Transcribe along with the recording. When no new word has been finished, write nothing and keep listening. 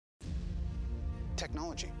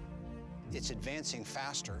Technology. It's advancing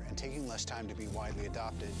faster and taking less time to be widely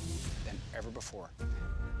adopted than ever before.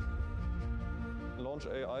 Launch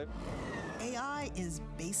AI. AI is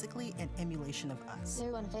basically an emulation of us.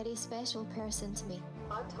 They're one very special person to me.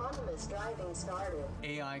 Autonomous driving started.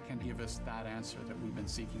 AI can give us that answer that we've been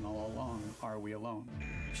seeking all along. Are we alone?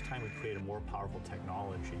 Each time we create a more powerful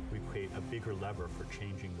technology, we create a bigger lever for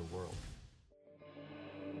changing the world.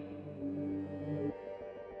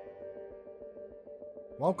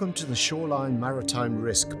 Welcome to the Shoreline Maritime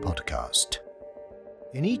Risk Podcast.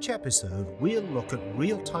 In each episode, we'll look at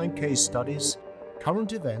real-time case studies,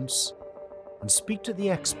 current events, and speak to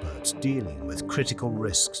the experts dealing with critical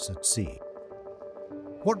risks at sea.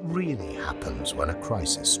 What really happens when a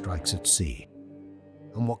crisis strikes at sea?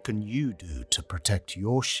 And what can you do to protect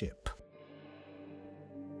your ship?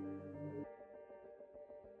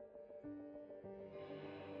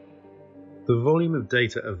 The volume of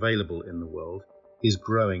data available in the world is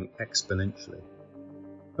growing exponentially.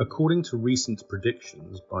 According to recent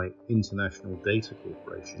predictions by International Data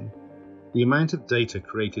Corporation, the amount of data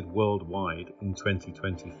created worldwide in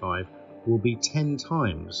 2025 will be 10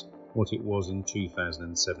 times what it was in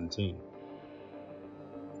 2017.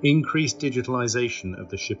 Increased digitalisation of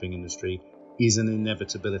the shipping industry is an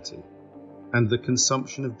inevitability, and the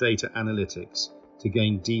consumption of data analytics to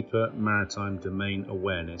gain deeper maritime domain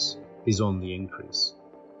awareness is on the increase.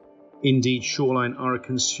 Indeed, Shoreline are a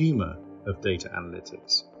consumer of data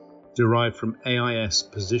analytics, derived from AIS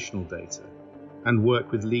positional data, and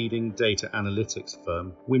work with leading data analytics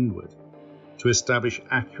firm Windward to establish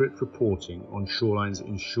accurate reporting on Shoreline's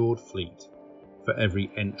insured fleet for every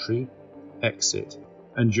entry, exit,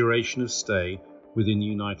 and duration of stay within the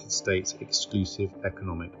United States exclusive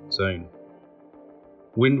economic zone.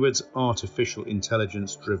 Windward's artificial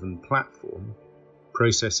intelligence-driven platform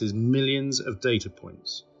processes millions of data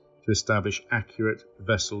points to establish accurate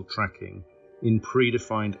vessel tracking in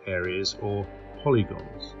predefined areas or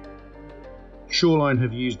polygons. Shoreline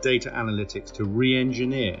have used data analytics to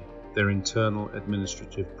re-engineer their internal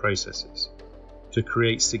administrative processes to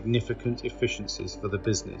create significant efficiencies for the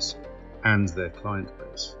business and their client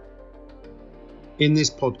base. In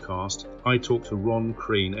this podcast, I talk to Ron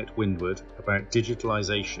Crean at Windward about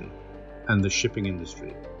digitalisation and the shipping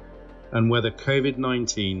industry, and whether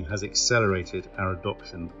COVID-19 has accelerated our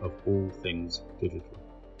adoption of all things digital.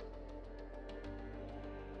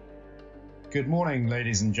 Good morning,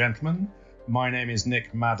 ladies and gentlemen. My name is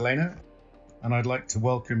Nick Maddalena, and I'd like to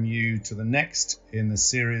welcome you to the next in the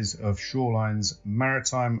series of Shoreline's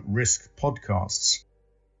Maritime Risk podcasts.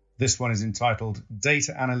 This one is entitled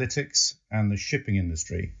Data Analytics and the Shipping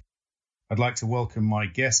Industry. I'd like to welcome my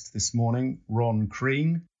guest this morning, Ron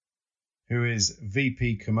Crean, who is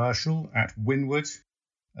VP Commercial at Windward,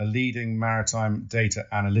 a leading maritime data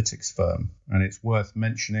analytics firm. And it's worth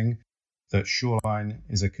mentioning that Shoreline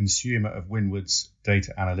is a consumer of Windward's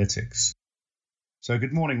data analytics. So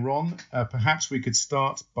good morning, Ron. Perhaps we could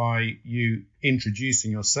start by you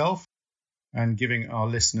introducing yourself and giving our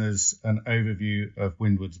listeners an overview of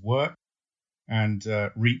Windward's work and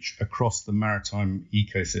reach across the maritime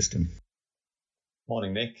ecosystem.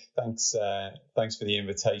 Morning, Nick. Thanks for the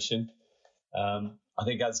invitation. I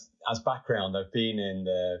think as background, I've been in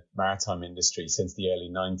the maritime industry since the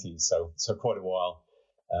early 90s, so quite a while.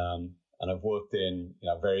 And I've worked in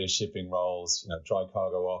various shipping roles, dry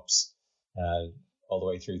cargo ops, all the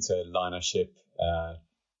way through to liner ship,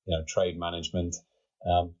 trade management.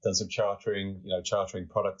 Done some chartering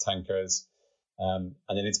product tankers, and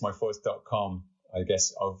then it's my first .com, I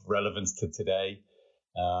guess, of relevance to today,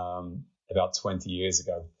 about 20 years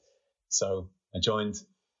ago. So I joined.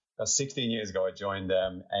 16 years ago, I joined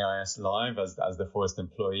AIS Live as the first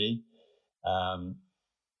employee, and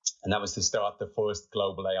that was to start the first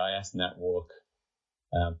global AIS network.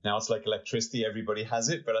 Now it's like electricity; everybody has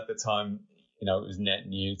it, but at the time, it was net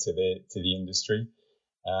new to the industry.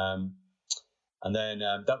 And then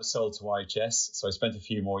that was sold to IHS, so I spent a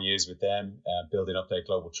few more years with them, building up their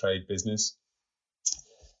global trade business,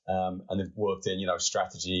 and then worked in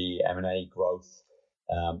strategy, M&A, growth,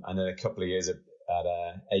 and then a couple of years at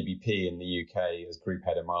ABP in the UK as group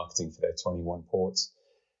head of marketing for their 21 ports.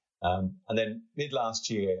 And then mid last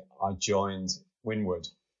year, I joined Windward.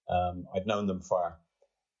 I'd known them for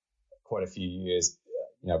quite a few years,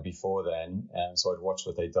 before then. So I'd watched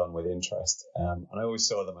what they'd done with interest. And I always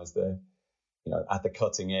saw them as at the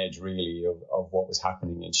cutting edge really of what was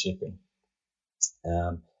happening in shipping.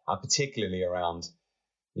 And particularly around,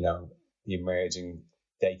 the emerging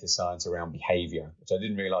data science around behavior, which I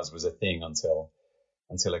didn't realize was a thing until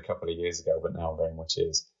a couple of years ago, but now very much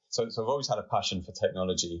is. So I've always had a passion for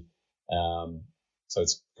technology, So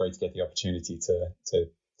it's great to get the opportunity to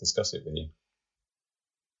discuss it with you.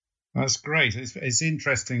 That's great. It's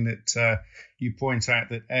interesting that you point out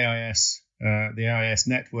that the AIS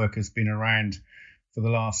network has been around for the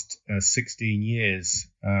last 16 years,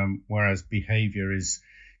 whereas behavior is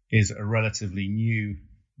a relatively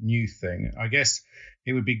new thing. I guess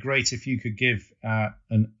it would be great if you could give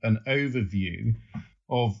an overview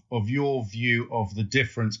of your view of the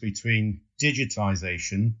difference between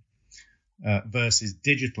digitization versus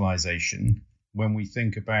digitalization when we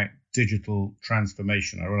think about digital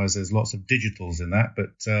transformation. I realize there's lots of digitals in that,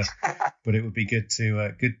 but it would be good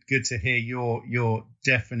to hear your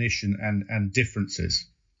definition and differences.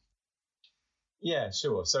 Yeah,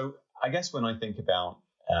 sure. So I guess when I think about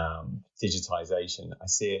digitization, I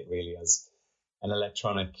see it really as an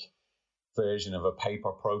electronic version of a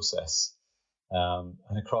paper process.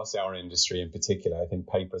 And across our industry in particular, I think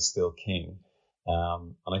paper is still king.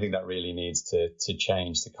 And I think that really needs to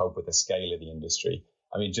change to cope with the scale of the industry.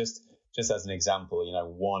 I mean, just as an example,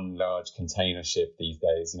 one large container ship these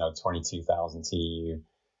days, 22,000 TEU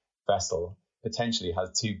vessel potentially has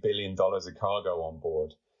 $2 billion of cargo on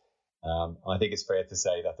board. And I think it's fair to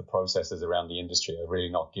say that the processes around the industry are really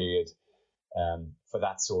not geared for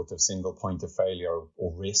that sort of single point of failure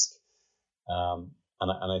or risk. And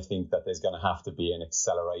I think that there's going to have to be an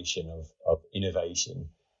acceleration of innovation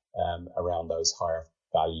around those higher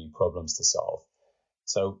value problems to solve.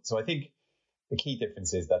 So I think the key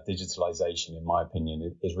difference is that digitalization, in my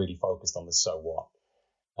opinion, is really focused on the so what.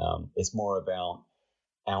 It's more about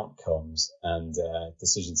outcomes and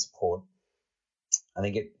decision support. I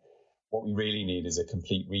think what we really need is a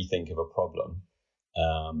complete rethink of a problem,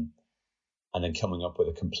 and then coming up with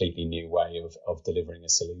a completely new way of delivering a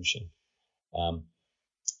solution.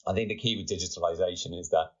 I think the key with digitalization is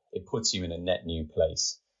that it puts you in a net new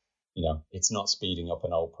place. It's not speeding up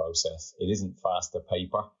an old process. It isn't faster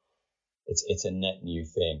paper. It's a net new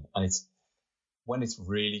thing. And when it's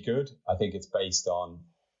really good, I think it's based on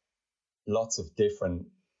lots of different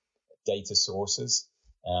data sources,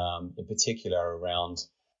 in particular around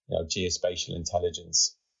geospatial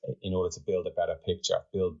intelligence, in order to build a better picture,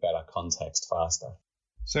 build better context faster.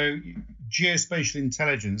 So geospatial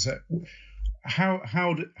intelligence,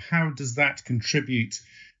 how does that contribute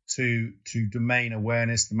to domain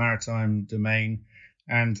awareness, the maritime domain,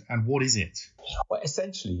 and what is it? Well,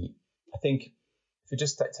 essentially, I think if you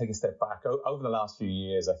just take a step back, over the last few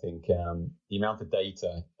years, I think the amount of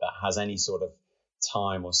data that has any sort of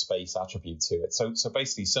time or space attribute to it. So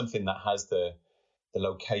basically something that has the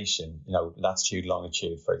location, latitude,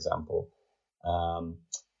 longitude, for example,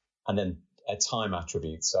 and then a time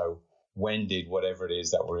attribute. So when did whatever it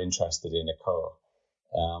is that we're interested in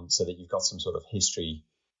occur? So that you've got some sort of history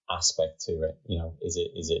aspect to it.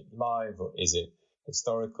 Is it live or is it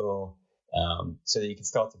historical? So that you can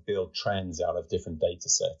start to build trends out of different data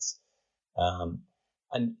sets.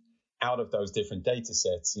 And out of those different data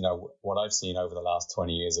sets, what I've seen over the last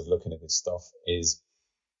 20 years of looking at this stuff is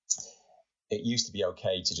it used to be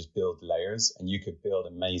okay to just build layers, and you could build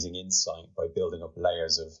amazing insight by building up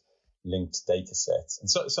layers of linked data sets. And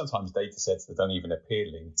so sometimes data sets that don't even appear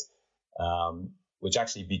linked, which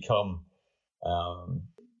actually become,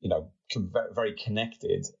 very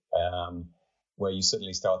connected, where you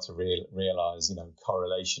suddenly start to realize,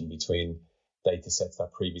 correlation between data sets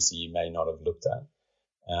that previously you may not have looked at.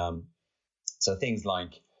 So things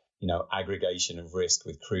like, aggregation of risk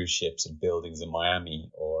with cruise ships and buildings in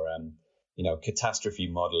Miami, or, catastrophe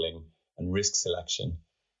modeling and risk selection,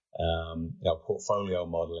 portfolio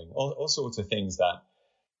modeling, all sorts of things that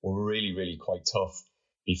were really, really quite tough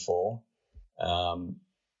before,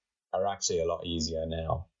 are actually a lot easier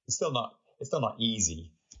now. It's still not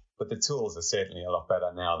easy, but the tools are certainly a lot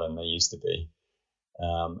better now than they used to be.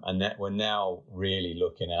 And that we're now really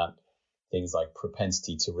looking at things like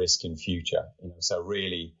propensity to risk in future, so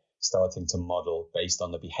really starting to model based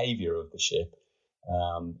on the behavior of the ship,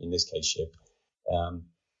 in this case ship,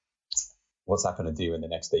 what's that going to do in the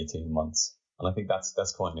next 18 months? And I think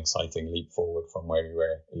that's quite an exciting leap forward from where we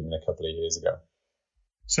were even a couple of years ago.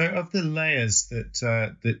 So of the layers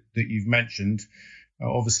that you've mentioned,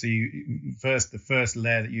 obviously the first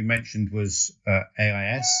layer that you mentioned was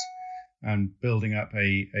AIS, and building up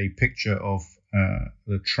a picture of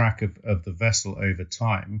the track of the vessel over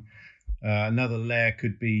time. Another layer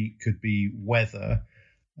could be weather.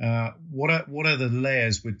 What other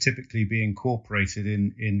layers would typically be incorporated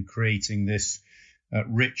in creating this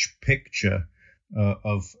rich picture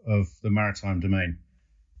of the maritime domain?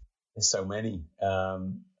 There's so many.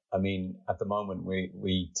 At the moment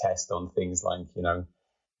we test on things like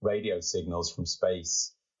radio signals from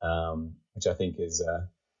space, which I think is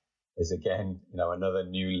again, another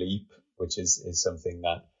new leap, which is something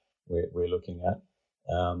that we're looking at.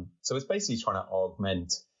 So it's basically trying to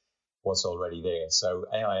augment what's already there. So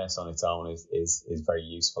AIS on its own is very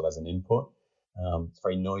useful as an input. It's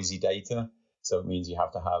very noisy data, so it means you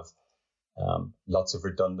have to have lots of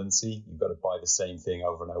redundancy. You've got to buy the same thing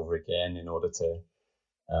over and over again in order to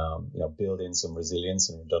build in some resilience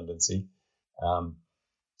and redundancy.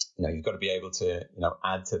 You've got to be able to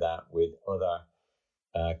add to that with other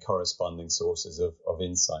corresponding sources of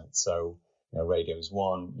insight. So radio is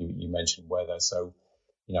one. You mentioned weather. So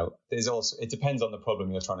there's also, it depends on the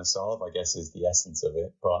problem you're trying to solve, I guess, is the essence of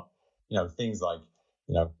it. But things like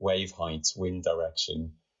wave heights, wind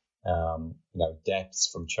direction, depths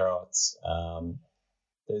from charts.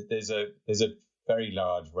 There's a very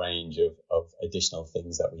large range of additional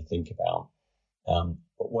things that we think about.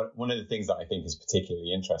 But one of the things that I think is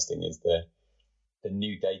particularly interesting is the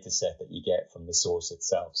new data set that you get from the source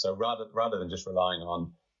itself. So rather than just relying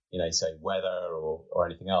on, say weather or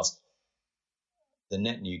anything else, the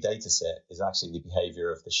net new data set is actually the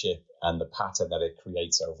behavior of the ship and the pattern that it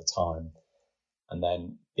creates over time. And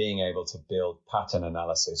then being able to build pattern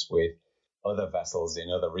analysis with other vessels in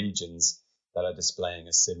other regions that are displaying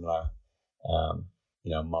a similar,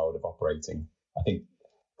 mode of operating. I think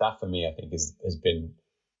that for me, has been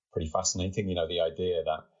pretty fascinating. The idea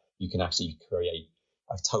that you can actually create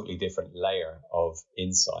a totally different layer of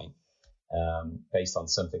insight based on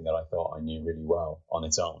something that I thought I knew really well on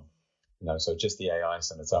its own. So just the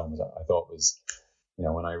AIS on its own, I thought was,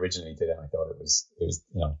 when I originally did it, I thought it was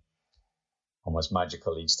almost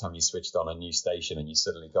magical. Each time you switched on a new station and you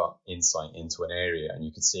suddenly got insight into an area and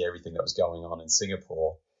you could see everything that was going on in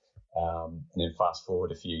Singapore. And then fast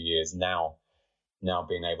forward a few years now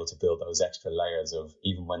being able to build those extra layers of,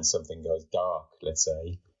 even when something goes dark, let's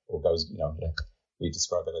say, or goes, we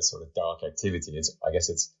describe it as sort of dark activity. I guess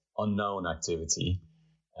it's unknown activity.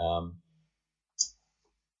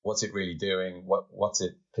 What's it really doing? What's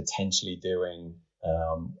it potentially doing?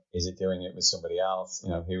 Is it doing it with somebody else?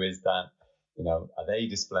 Who is that? Are they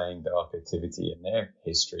displaying dark activity in their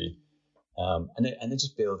history? And they're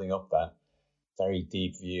just building up that very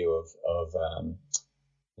deep view of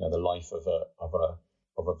the life of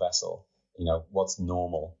a vessel. What's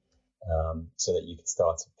normal, so that you can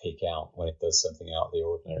start to pick out when it does something out of the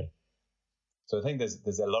ordinary. So I think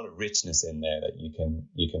there's a lot of richness in there that you can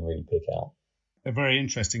really pick out. Very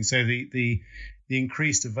interesting. So the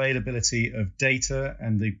increased availability of data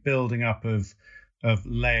and the building up of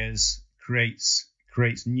layers creates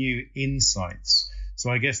new insights. So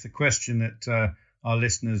I guess the question that our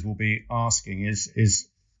listeners will be asking is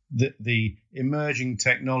the emerging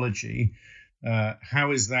technology.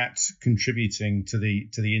 How is that contributing to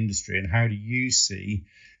the industry, and how do you see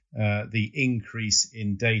the increase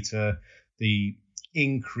in data, the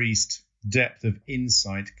increased depth of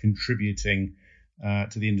insight contributing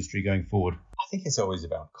to the industry going forward? I think it's always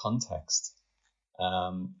about context.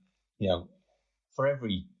 For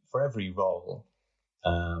every role,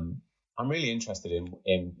 I'm really interested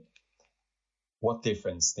in what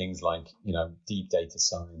difference things like deep data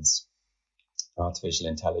science, artificial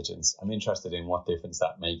intelligence. I'm interested in what difference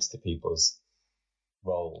that makes to people's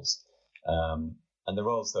roles, and the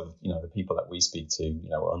roles of the people that we speak to,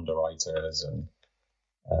 underwriters and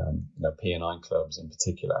P&I clubs in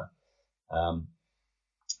particular.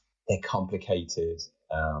 They're complicated,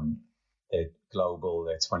 they're global,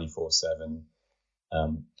 they're 24/7.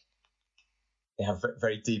 They have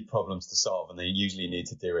very deep problems to solve, and they usually need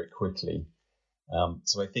to do it quickly.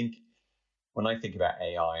 So I think when I think about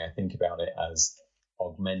AI, I think about it as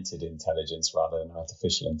augmented intelligence rather than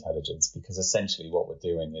artificial intelligence, because essentially what we're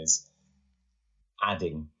doing is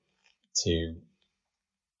adding to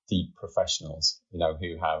deep professionals,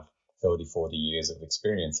 who have 30, 40 years of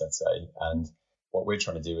experience, let's say. And what we're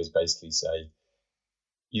trying to do is basically say,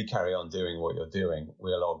 you carry on doing what you're doing.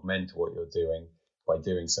 We'll augment what you're doing by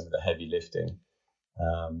doing some of the heavy lifting.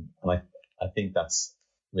 And I think that's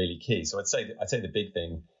really key. So I'd say the big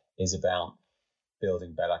thing is about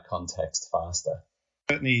building better context faster.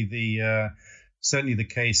 Certainly the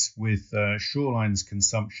case with Shoreline's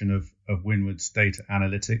consumption of Windward's data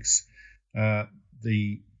analytics.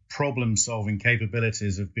 The problem-solving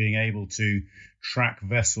capabilities of being able to track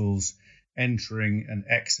vessels entering and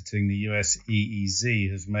exiting the US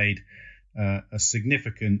EEZ has made a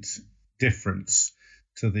significant difference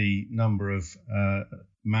to the number of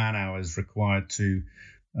man hours required to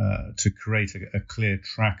create a clear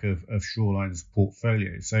track of Shoreline's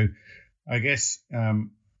portfolio. So I guess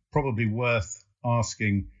probably worth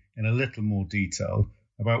asking in a little more detail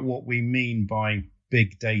about what we mean by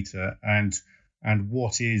big data and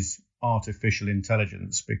what is artificial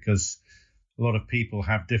intelligence, because a lot of people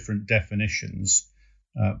have different definitions.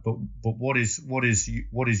 But what is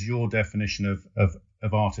your definition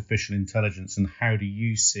of artificial intelligence, and how do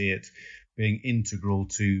you see it being integral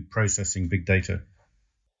to processing big data?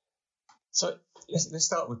 So let's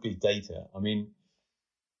start with big data. I mean,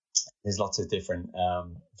 there's lots of different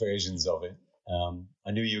versions of it.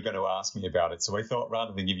 I knew you were going to ask me about it, so I thought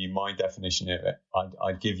rather than give you my definition of it,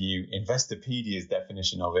 I'd give you Investopedia's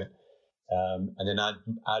definition of it, and then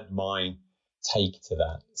add my take to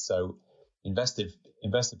that. So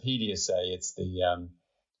Investopedia say it's the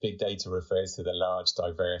big data refers to the large,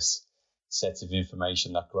 diverse sets of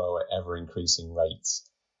information that grow at ever-increasing rates.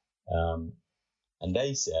 And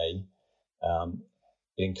they say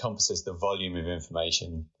it encompasses the volume of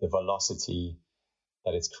information, the velocity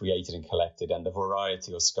that it's created and collected, and the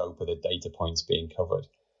variety or scope of the data points being covered.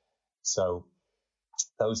 So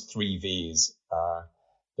those 3 V's are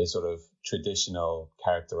the sort of traditional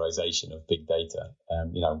characterization of big data,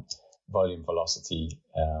 volume, velocity,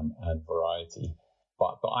 and variety.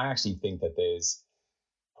 But I actually think that there's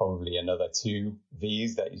probably another 2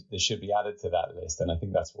 V's that should be added to that list. And I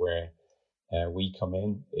think that's where we come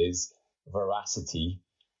in, is veracity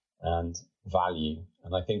and value.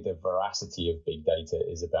 And I think the veracity of big data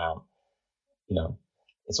is about,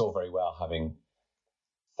 it's all very well having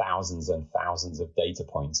thousands and thousands of data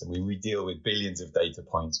points, and we deal with billions of data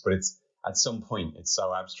points, but it's at some point it's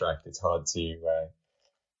so abstract, it's hard to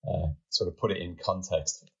sort of put it in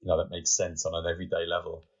context, that makes sense on an everyday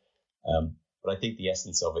level. But I think the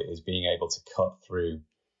essence of it is being able to cut through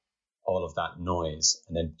all of that noise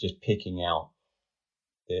and then just picking out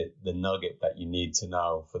the nugget that you need to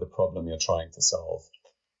know for the problem you're trying to solve.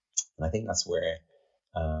 And I think that's where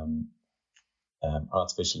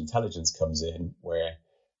artificial intelligence comes in, where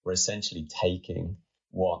we're essentially taking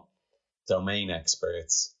what domain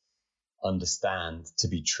experts understand to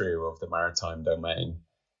be true of the maritime domain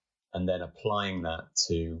and then applying that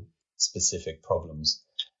to specific problems.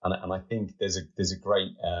 And I think there's a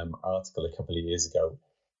great article a couple of years ago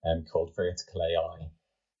called Vertical AI,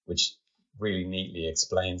 which really neatly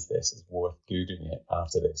explains this. It's worth Googling it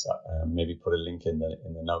after this. Maybe put a link in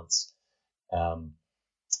the notes.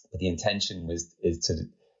 But the intention is to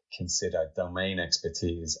consider domain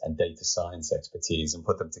expertise and data science expertise and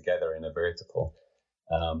put them together in a vertical,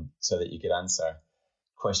 so that you could answer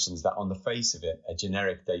questions that on the face of it, a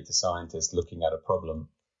generic data scientist looking at a problem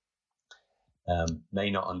may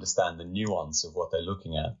not understand the nuance of what they're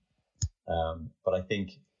looking at. But I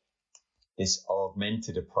think this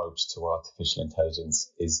augmented approach to artificial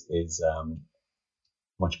intelligence is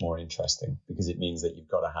much more interesting, because it means that you've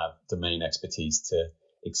got to have domain expertise to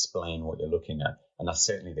explain what you're looking at, and that's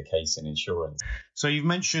certainly the case in insurance. So you've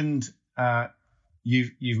mentioned behavioral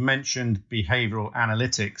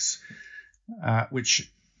analytics,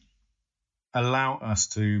 which allow us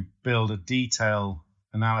to build a detailed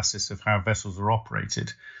analysis of how vessels are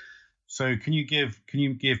operated. So can you give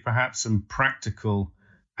perhaps some practical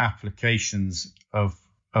applications of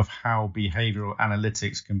how behavioral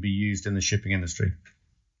analytics can be used in the shipping industry?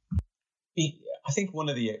 I think one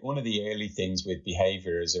of the early things with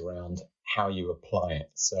behavior is around how you apply it.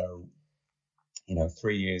 So,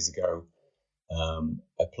 3 years ago,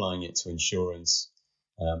 applying it to insurance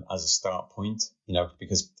as a start point,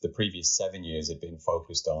 because the previous 7 years had been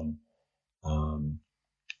focused on,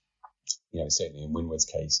 certainly in Windward's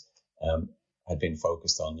case, had been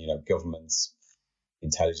focused on, governments,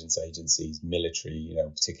 intelligence agencies, military,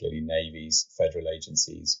 particularly navies, federal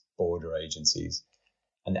agencies, border agencies,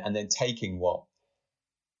 and then taking what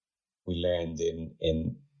we learned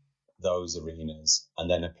in those arenas and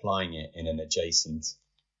then applying it in an adjacent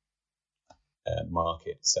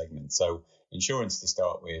market segment. So insurance to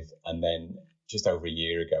start with, and then just over a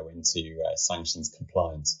year ago into sanctions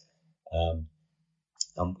compliance. So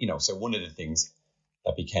one of the things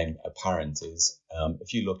that became apparent is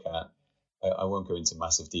if you look at, I won't go into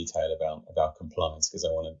massive detail about compliance because I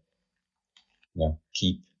want to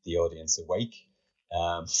keep the audience awake.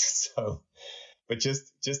 But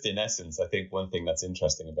just in essence, I think one thing that's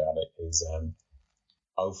interesting about it is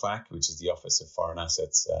OFAC, which is the Office of Foreign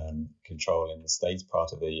Assets Control in the States,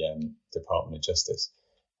 part of the Department of Justice,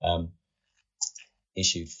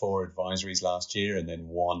 issued 4 advisories last year and then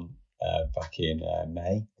 1 back in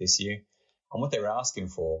May this year. And what they were asking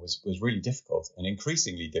for was really difficult and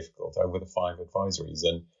increasingly difficult over the 5 advisories.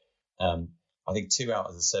 And I think 2 out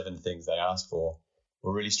of the 7 things they asked for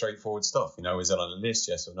were really straightforward stuff. Is it on a list?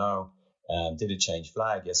 Yes or no? Did it change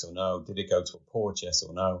flag? Yes or no? Did it go to a port? Yes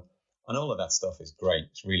or no? And all of that stuff is great.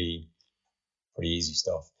 It's really pretty easy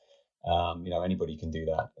stuff. Anybody can do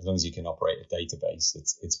that as long as you can operate a database.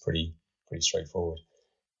 It's pretty straightforward.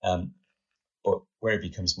 But where it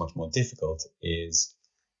becomes much more difficult is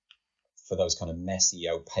for those kind of messy,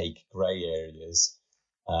 opaque grey areas,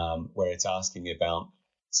 where it's asking about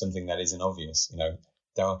something that isn't obvious,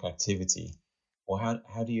 dark activity. Well,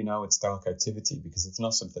 how do you know it's dark activity? Because it's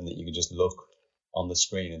not something that you can just look on the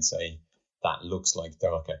screen and say, that looks like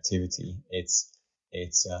dark activity. It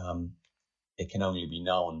can only be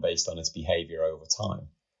known based on its behavior over time.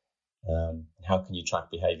 And how can you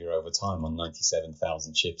track behavior over time on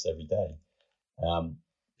 97,000 ships every day?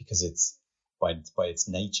 Because it's by its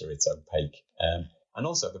nature, it's opaque. And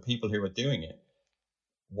also the people who are doing it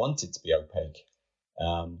want it to be opaque.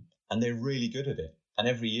 And they're really good at it. And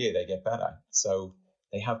every year they get better. So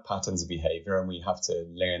they have patterns of behavior, and we have to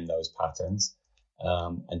learn those patterns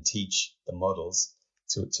and teach the models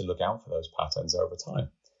to look out for those patterns over time.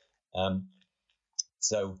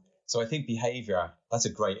 So I think behavior, that's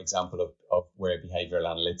a great example of where behavioral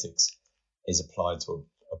analytics is applied to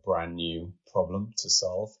a brand new problem to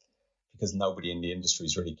solve, because nobody in the industry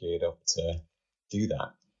is really geared up to do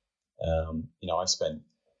that. I spent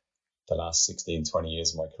the last 16, 20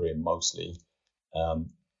 years of my career mostly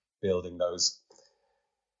building those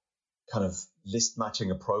kind of list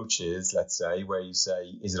matching approaches, let's say, where you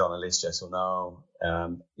say, is it on a list, yes or no?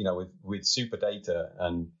 With super data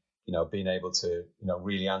and being able to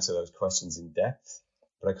really answer those questions in depth.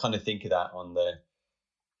 But I kind of think of that on the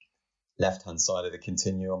left hand side of the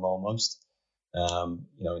continuum almost.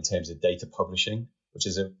 In terms of data publishing, which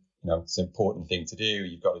is it's an important thing to do.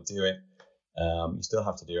 You've got to do it. You still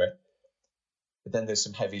have to do it. But then there's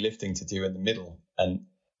some heavy lifting to do in the middle. And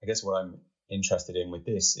I guess what I'm interested in with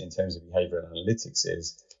this in terms of behavioral analytics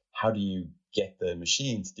is, how do you get the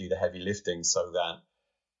machine to do the heavy lifting so that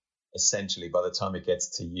essentially by the time it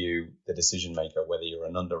gets to you, the decision maker, whether you're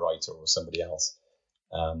an underwriter or somebody else,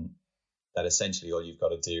 that essentially all you've got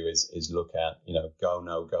to do is look at, go,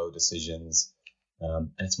 no go decisions. And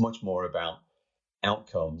it's much more about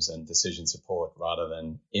outcomes and decision support rather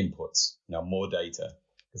than inputs, more data.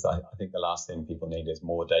 Because I think the last thing people need is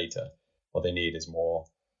more data. What they need is more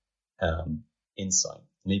insight,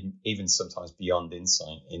 and even sometimes beyond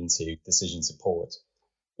insight into decision support,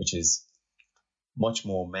 which is much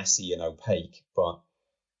more messy and opaque, but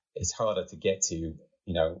it's harder to get to.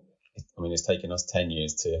 It's taken us 10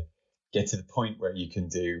 years to get to the point where you can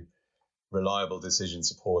do reliable decision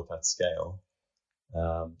support at scale.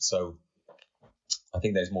 So I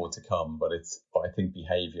think there's more to come, but I think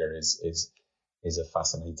behavior is a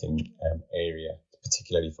fascinating area,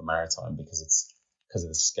 particularly for maritime, because of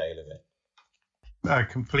the scale of it. I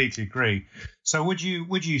completely agree. So would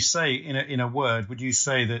you say, in a word, would you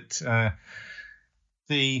say that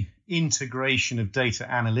the integration of data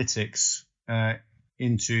analytics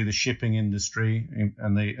into the shipping industry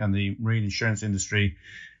and the marine insurance industry,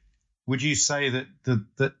 would you say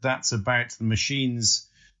that that's about the machines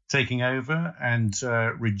taking over and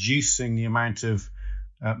reducing the amount of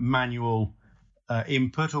manual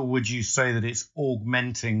input, or would you say that it's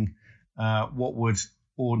augmenting what would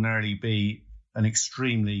ordinarily be an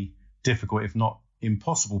extremely difficult, if not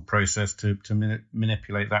impossible, process to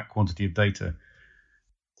manipulate that quantity of data?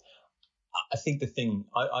 I think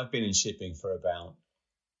I've been in shipping for about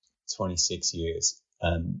 26 years,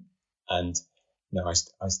 and I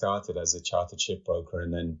started as a chartered shipbroker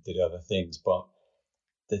and then did other things. But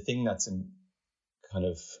the thing that's kind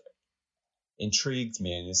of intrigued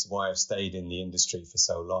me, and this is why I've stayed in the industry for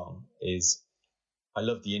so long, is I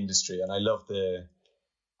love the industry and I love the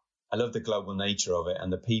global nature of it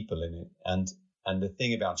and the people in it. And the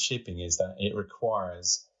thing about shipping is that it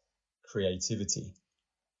requires creativity.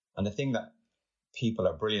 And the thing that people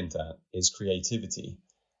are brilliant at is creativity.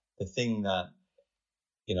 The thing that,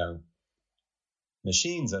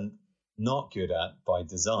 machines are not good at by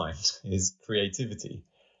design is creativity.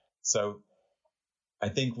 So I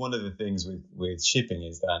think one of the things with shipping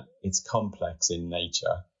is that it's complex in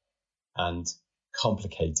nature and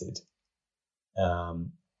complicated.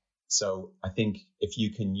 So I think if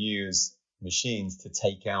you can use machines to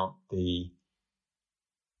take out the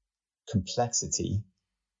complexity,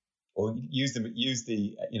 or use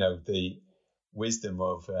the wisdom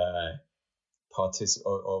of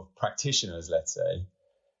practitioners, let's say,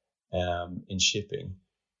 in shipping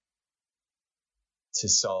to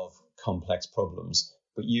solve complex problems,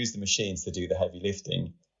 but use the machines to do the heavy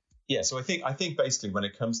lifting. Yeah, so I think basically when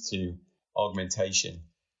it comes to augmentation,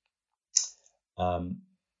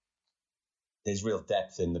 there's real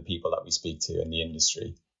depth in the people that we speak to in the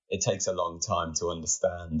industry. It takes a long time to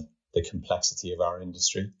understand the complexity of our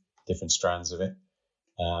industry, different strands of it.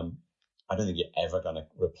 you're ever going to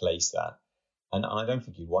replace that, and I don't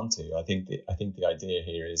think you want to. I think the idea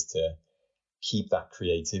here is to keep that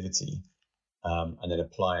creativity, and then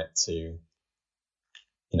apply it to,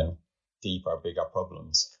 deeper, bigger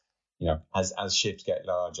problems. As ships get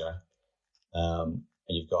larger, and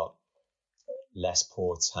you've got less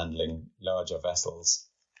ports handling larger vessels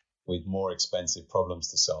with more expensive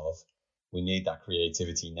problems to solve, we need that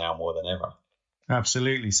creativity now more than ever.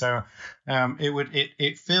 Absolutely. So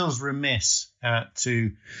it feels remiss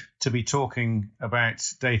to be talking about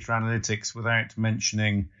data analytics without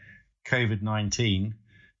mentioning COVID-19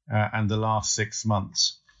 and the last 6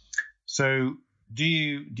 months. So do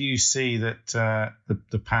you see that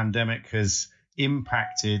the pandemic has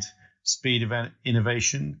impacted speed of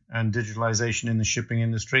innovation and digitalization in the shipping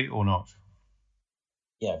industry or not?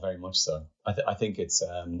 Yeah, very much so. I think it's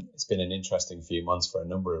been an interesting few months for a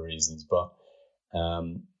number of reasons, but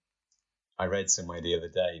I read somewhere the other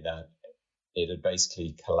day that it had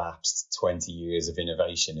basically collapsed 20 years of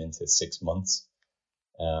innovation into 6 months,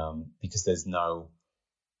 because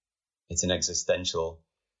it's an existential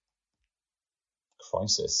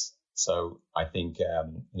crisis. So I think,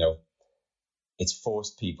 it's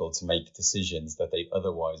forced people to make decisions that they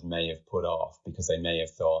otherwise may have put off because they may have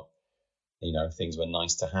thought, things were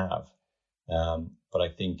nice to have. But I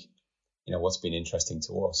think, what's been interesting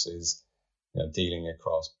to us is, dealing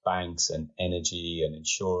across banks and energy and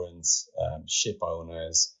insurance, ship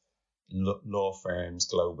owners, law firms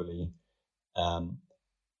globally,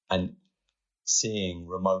 and seeing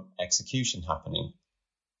remote execution happening,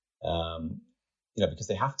 because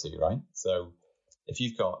they have to, right? So if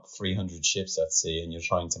you've got 300 ships at sea and you're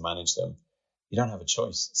trying to manage them, you don't have a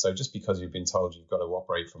choice. So just because you've been told you've got to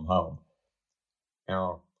operate from home,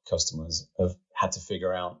 our customers have had to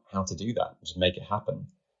figure out how to do that, just make it happen.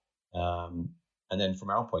 And then from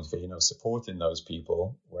our point of view, supporting those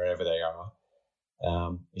people wherever they are,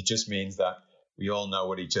 it just means that we all know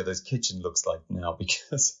what each other's kitchen looks like now,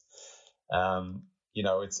 because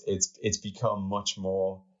it's become much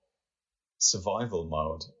more survival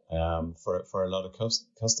mode for a lot of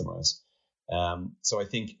customers. So I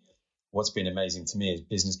think what's been amazing to me is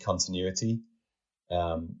business continuity.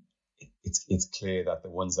 It's clear that the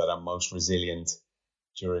ones that are most resilient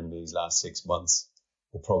during these last 6 months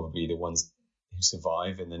will probably be the ones who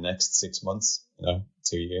survive in the next 6 months,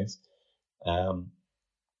 2 years.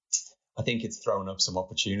 I think it's thrown up some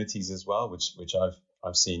opportunities as well, which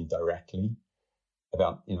I've seen directly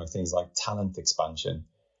about, things like talent expansion,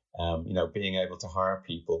 being able to hire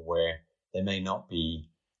people where they may not be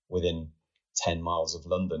within 10 miles of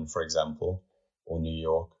London, for example, or New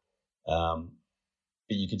York.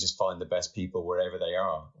 But you can just find the best people wherever they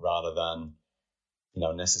are, rather than,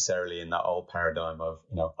 necessarily in that old paradigm of,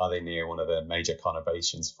 are they near one of the major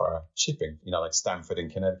conurbations for shipping, like Stamford in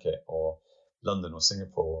Connecticut or London or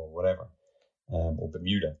Singapore or whatever, or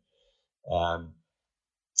Bermuda.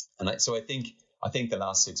 So I think the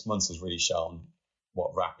last 6 months has really shown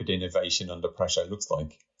what rapid innovation under pressure looks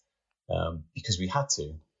like, because we had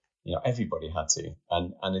to, everybody had to,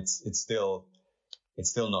 and it's still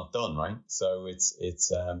not done, right? So it's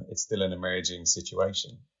still an emerging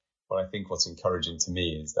situation. But I think what's encouraging to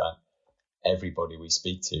me is that everybody we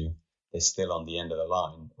speak to is still on the end of the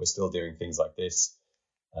line. We're still doing things like this.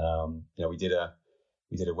 We did a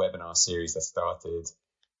webinar series that started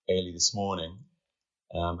early this morning,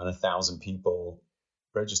 and 1,000 people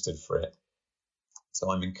registered for it. So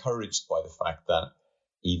I'm encouraged by the fact that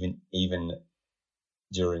even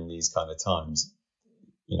during these kind of times,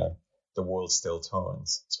 the world still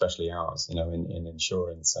turns, especially ours, in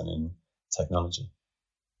insurance and in technology.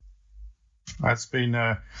 That's been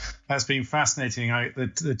fascinating.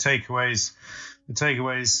 The takeaways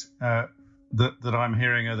that I'm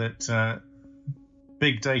hearing are that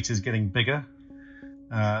big data is getting bigger.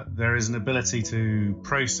 There is an ability to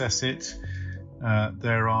process it.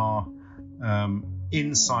 There are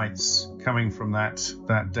insights coming from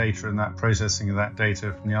that data and that processing of that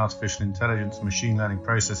data from the artificial intelligence, machine learning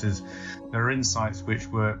processes. There are insights which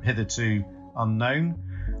were hitherto unknown,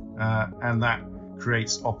 and that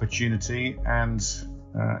creates opportunity, and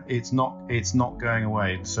it's not going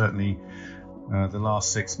away. Certainly, the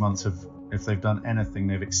last 6 months have, if they've done anything,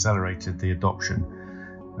 they've accelerated the adoption.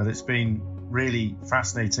 It's been really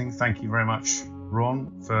fascinating. Thank you very much,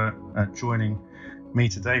 Ron, for joining me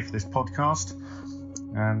today for this podcast,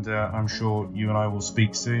 and I'm sure you and I will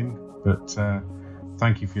speak soon, but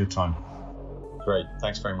thank you for your time. Great.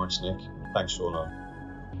 Thanks very much, Nick. Thanks, Shoreline.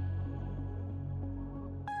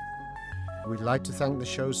 We'd like to thank the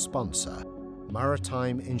show's sponsor,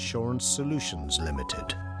 Maritime Insurance Solutions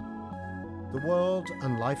Limited. The world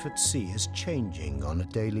and life at sea is changing on a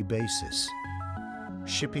daily basis.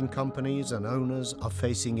 Shipping companies and owners are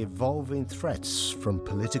facing evolving threats from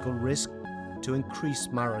political risk to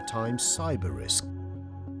increased maritime cyber risk.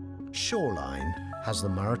 Shoreline has the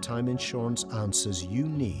maritime insurance answers you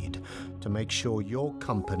need to make sure your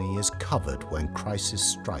company is covered when crisis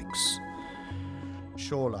strikes.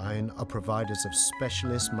 Shoreline are providers of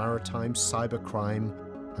specialist maritime cybercrime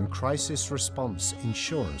and crisis response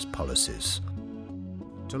insurance policies.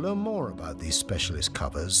 To learn more about these specialist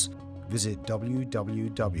covers, visit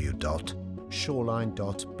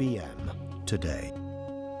www.shoreline.bm today.